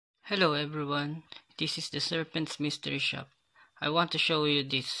Hello everyone, this is the Serpent's Mystery Shop. I want to show you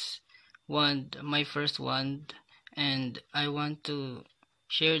this wand, my first wand, and I want to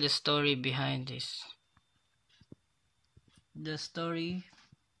share the story behind this. The story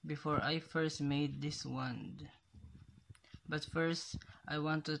before I first made this wand. But first, I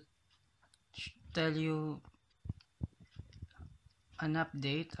want to tell you an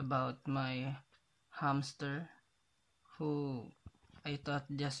update about my hamster who I thought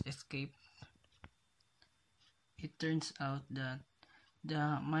just escaped. It turns out that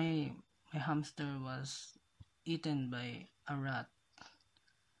my hamster was eaten by a rat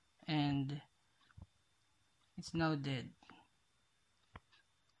and it's now dead.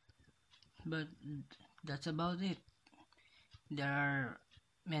 But that's about it. There are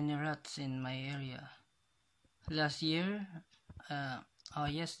many rats in my area. Last year,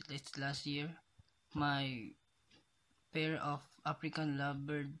 it's last year, my pair of African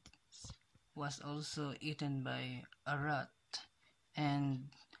lovebirds was also eaten by a rat, and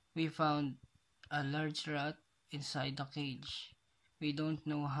we found a large rat inside the cage. We don't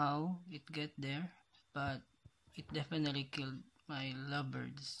know how it got there, but it definitely killed my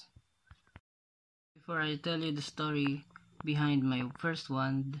lovebirds. Before I tell you the story behind my first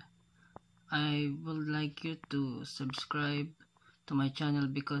wand, I would like you to subscribe to my channel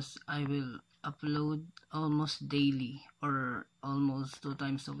because I will upload almost daily or almost 2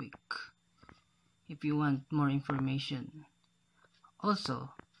 times a week if you want more information.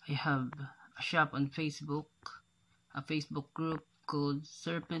 Also, I have a shop on Facebook, a Facebook group called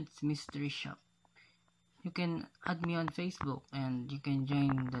Serpent's Mystery Shop. You can add me on Facebook and you can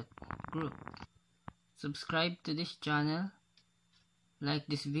join that group. Subscribe to this channel, like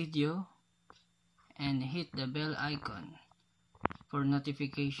this video, and hit the bell icon for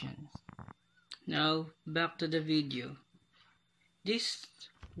notifications. Now back to the video. This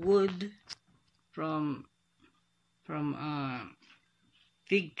wood from a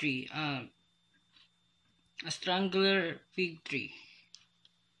fig tree, a strangler fig tree.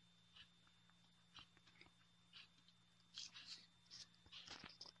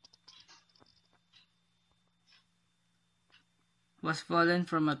 Was fallen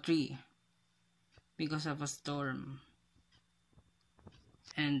from a tree because of a storm.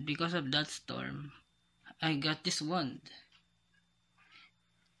 And because of that storm, I got this wand.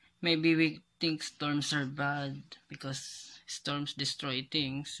 Maybe we think storms are bad because storms destroy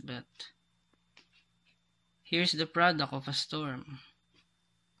things, but here's the product of a storm.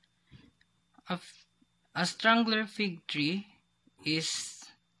 A strangler fig tree is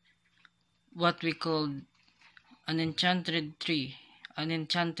what we call an enchanted tree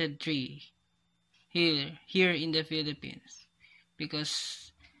here in the Philippines,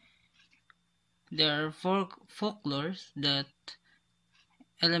 because there are folklores that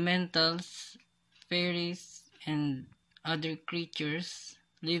elementals, fairies, and other creatures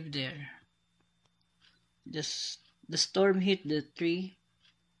live there. The storm hit the tree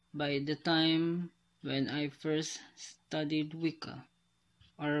by the time when I first studied Wicca,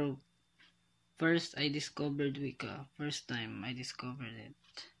 or first I discovered Wicca. First time I discovered it.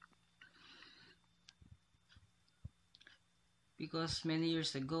 Because many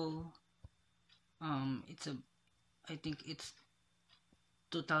years ago, I think it's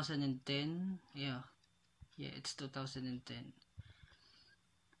 2010. Yeah, it's 2010.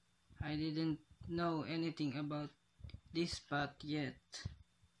 I didn't know anything about this path yet,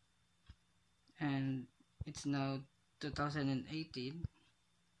 and it's now 2018,